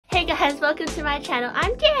guys, welcome to my channel.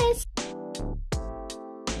 I'm Jess.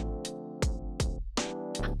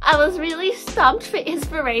 I was really stumped for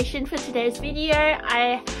inspiration for today's video.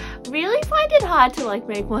 I really find it hard to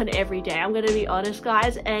make one every day, I'm gonna be honest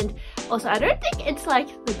guys, and also I don't think it's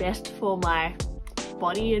the best for my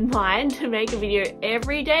body and mind to make a video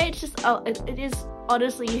every day. It's just it is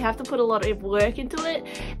honestly, you have to put a lot of work into it,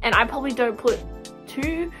 and I probably don't put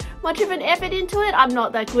too much of an effort into it. I'm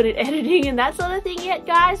not that good at editing and that sort of thing yet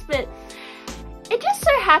guys, but it just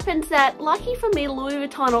so happens that, lucky for me, Louis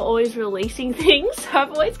Vuitton are always releasing things, so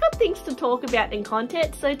I've always got things to talk about in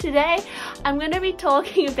content. So today I'm going to be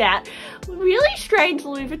talking about really strange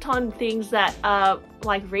Louis Vuitton things that are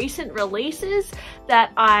recent releases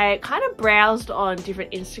that I kind of browsed on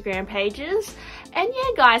different Instagram pages. And yeah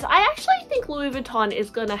guys, I actually think Louis Vuitton is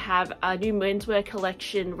going to have a new menswear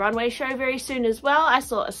collection runway show very soon as well. I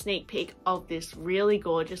saw a sneak peek of this really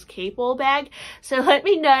gorgeous keep-all bag. So let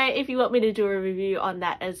me know if you want me to do a review on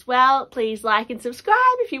that as well. Please like and subscribe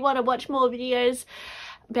if you want to watch more videos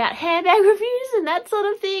about handbag reviews and that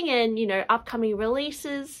sort of thing, and you know, upcoming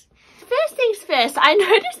releases. First things first, I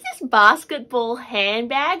noticed this basketball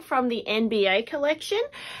handbag from the NBA collection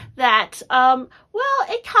that, well,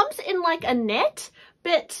 it comes in a net,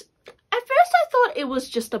 but at first I thought it was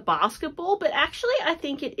just a basketball, but actually I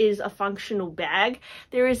think it is a functional bag.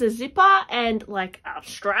 There is a zipper and a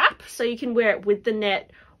strap, so you can wear it with the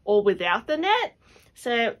net or without the net.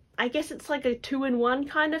 So I guess it's a two-in-one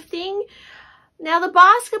kind of thing. Now the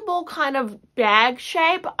basketball kind of bag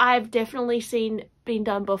shape I've definitely seen been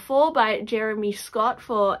done before by Jeremy Scott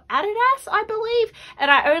for Adidas, I believe,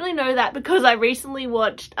 and I only know that because I recently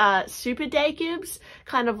watched Super Jacob's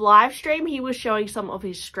kind of live stream. He was showing some of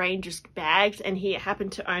his strangest bags, and he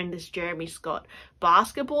happened to own this Jeremy Scott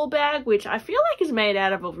basketball bag, which I feel is made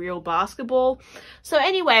out of a real basketball. So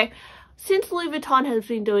anyway, since Louis Vuitton has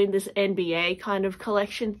been doing this NBA kind of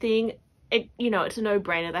collection thing, it's a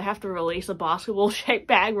no-brainer. They have to release a basketball-shaped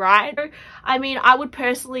bag, right? I mean, I would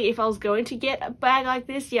personally, if I was going to get a bag like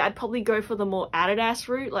this, yeah, I'd probably go for the more Adidas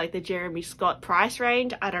route, like the Jeremy Scott price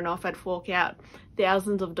range. I don't know if I'd fork out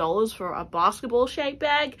thousands of dollars for a basketball-shaped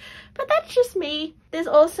bag, but that's just me. There's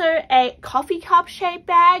also a coffee cup-shaped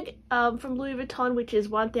bag from Louis Vuitton, which is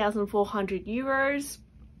 1,400 euros.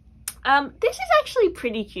 This is actually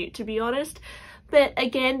pretty cute, to be honest, but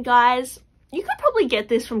again, guys, you could probably get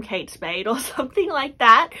this from Kate Spade or something like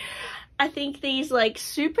that. I think these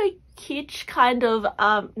super kitsch kind of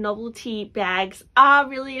novelty bags are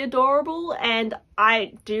really adorable and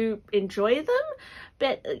I do enjoy them.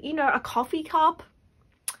 But you know, a coffee cup,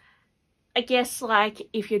 I guess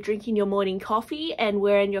if you're drinking your morning coffee and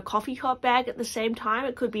wearing your coffee cup bag at the same time,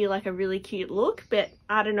 it could be a really cute look, but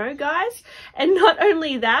I don't know guys. And not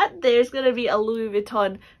only that, there's going to be a Louis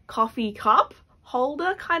Vuitton coffee cup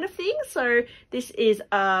holder kind of thing. So this is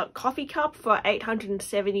a coffee cup for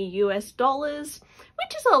 $870 US,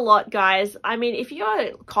 which is a lot guys. I mean, if you're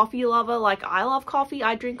a coffee lover like I love coffee,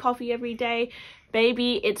 I drink coffee every day,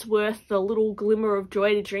 maybe it's worth the little glimmer of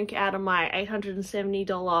joy to drink out of my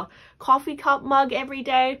 $870 coffee cup mug every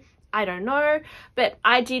day. I don't know, but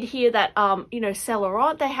I did hear that you know, Saint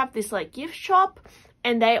Laurent, they have this gift shop,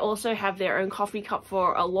 and they also have their own coffee cup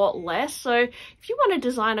for a lot less. So if you want to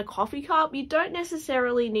design a coffee cup, you don't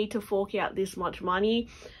necessarily need to fork out this much money.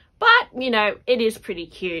 But, you know, it is pretty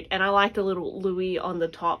cute. And I like the little Louis on the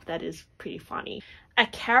top. That is pretty funny. A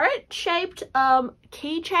carrot-shaped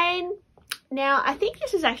keychain. Now, I think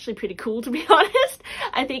this is actually pretty cool, to be honest.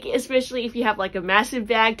 I think especially if you have a massive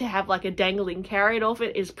bag, to have a dangling carrot off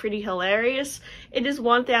it is pretty hilarious. It is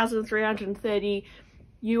 1,330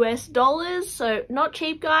 US dollars, so not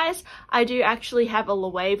cheap guys. I do actually have a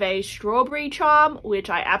Loewe strawberry charm,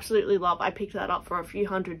 which I absolutely love. I picked that up for a few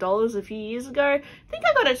 $100s a few years ago. I think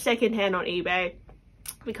I got it secondhand on eBay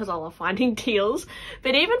because I love finding deals.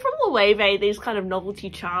 But even from Loewe, these kind of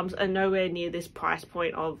novelty charms are nowhere near this price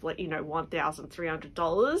point of you know,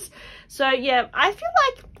 $1,300. So yeah, I feel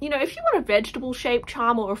you know, if you want a vegetable shaped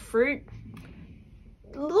charm or a fruit,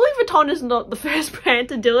 Louis Vuitton is not the first brand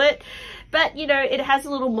to do it. But, you know, it has a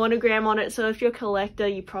little monogram on it, so if you're a collector,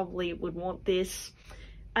 you probably would want this.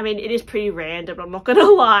 I mean, it is pretty random, I'm not gonna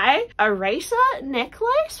lie. A racer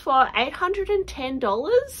necklace for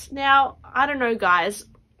 $810. Now, I don't know, guys,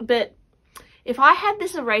 but if I had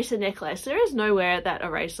this eraser necklace, there's no way that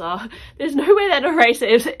eraser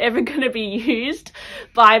is ever going to be used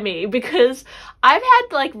by me, because I've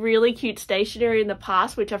had really cute stationery in the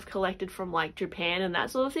past, which I've collected from Japan and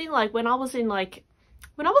that sort of thing. When I was in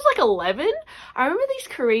when I was like 11, I remember these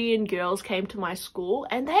Korean girls came to my school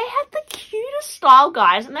and they had the cutest style,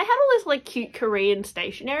 guys, and they had all this like cute Korean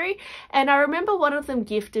stationery, and I remember one of them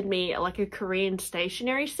gifted me like a Korean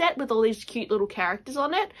stationery set with all these cute little characters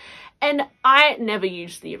on it, and I never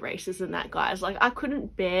used the erasers in that, guys. Like, I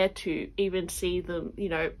couldn't bear to even see them, you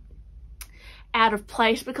know, out of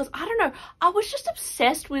place, because I don't know, I was just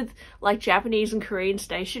obsessed with like Japanese and Korean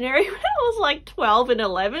stationery when I was like 12 and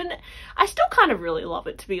 11. I still kind of really love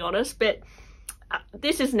it, to be honest, but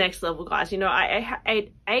this is next level, guys. You know, I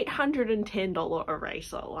 $810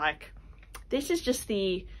 eraser. Like, this is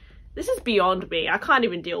beyond me. I can't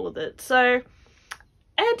even deal with it. So,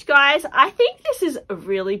 and guys, I think this is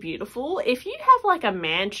really beautiful. If you have like a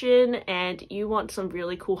mansion and you want some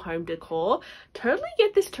really cool home decor, totally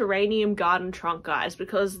get this terrarium garden trunk, guys,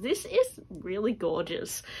 because this is really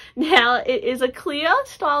gorgeous. Now, it is a clear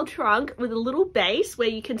style trunk with a little base where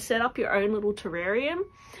you can set up your own little terrarium.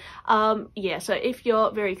 Yeah, so if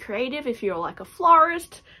you're very creative, if you're like a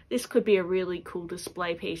florist, this could be a really cool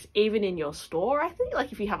display piece, even in your store. I think,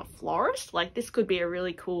 like, if you have a florist, like, this could be a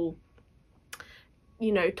really cool,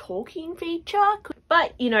 you know, talking feature.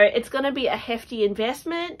 But, you know, it's going to be a hefty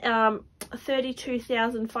investment.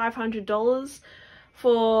 $32,500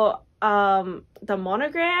 for the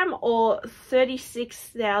monogram, or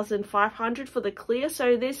 $36,500 for the clear.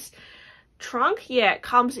 So this trunk, yeah, it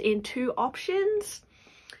comes in 2 options,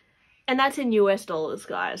 and that's in US dollars,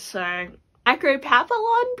 guys. So Acro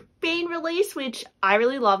Papillon being released, which I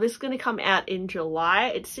really love. This is going to come out in July.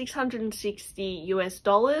 It's $660 US.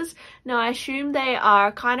 Now, I assume they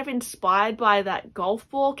are kind of inspired by that golf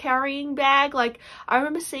ball carrying bag. Like, I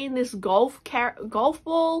remember seeing this golf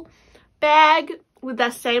ball bag with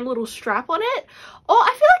that same little strap on it. Or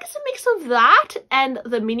I feel like it's a mix of that and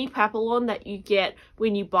the mini Papillon that you get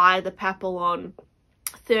when you buy the Papillon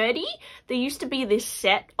 30. There used to be this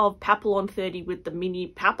set of Papillon 30 with the mini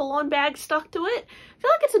Papillon bag stuck to it. I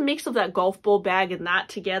feel like it's a mix of that golf ball bag and that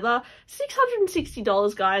together.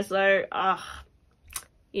 $660, guys, though.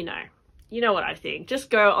 You know what I think. Just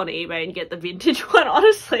go on eBay and get the vintage one,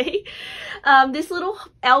 honestly. This little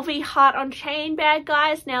LV heart on chain bag,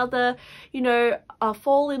 guys. Now, the, you know,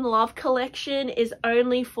 Fall in Love collection is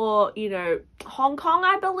only for, you know, Hong Kong,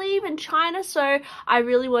 I believe, and China. So I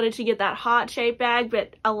really wanted to get that heart-shaped bag,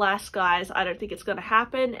 but alas, guys, I don't think it's going to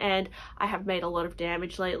happen, and I have made a lot of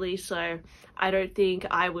damage lately, so I don't think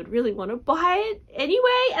I would really want to buy it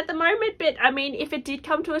anyway at the moment. But I mean, if it did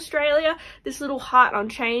come to Australia, this little heart on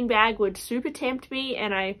chain bag would super tempt me,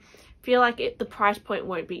 and I feel like the price point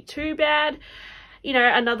won't be too bad. You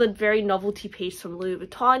know, another very novelty piece from Louis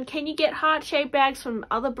Vuitton. Can you get heart-shaped bags from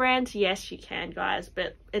other brands? Yes, you can, guys,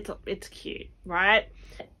 but it's cute, right?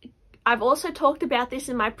 I've also talked about this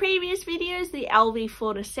in my previous videos, the LV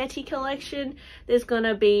Fornasetti collection. There's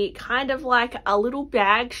gonna be kind of like a little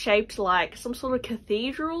bag shaped like some sort of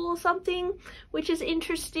cathedral or something, which is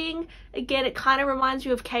interesting. Again, it kind of reminds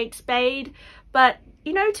you of Kate Spade, but,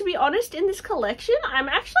 you know, to be honest, in this collection, I'm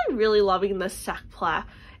actually really loving the sac plat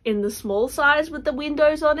in the small size with the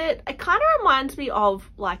windows on it. It kind of reminds me of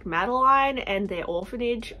like Madeline and their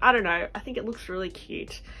orphanage. I don't know, I think it looks really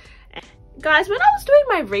cute. Guys, when I was doing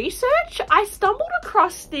my research, I stumbled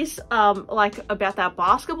across this like about that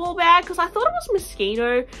basketball bag, because I thought it was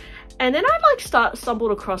Moschino, and then I like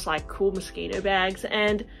stumbled across like cool Moschino bags,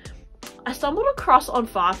 and I stumbled across on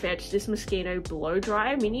Farfetch this Moschino blow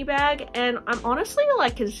dryer mini bag, and I'm honestly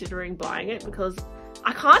like considering buying it because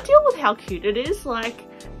I can't deal with how cute it is. Like,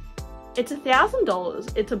 it's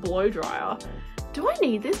 $1,000. It's a blow dryer. Do I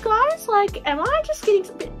need this, guys? Like, am I just getting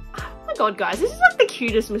a bit... Oh my god, guys, this is like the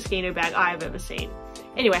cutest Moschino bag I've ever seen.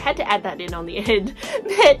 Anyway, I had to add that in on the end.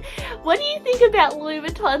 But what do you think about Louis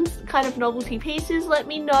Vuitton's kind of novelty pieces? Let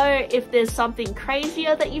me know if there's something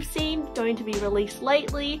crazier that you've seen going to be released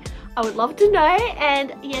lately. I would love to know.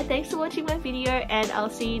 And yeah, thanks for watching my video, and I'll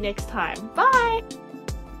see you next time. Bye!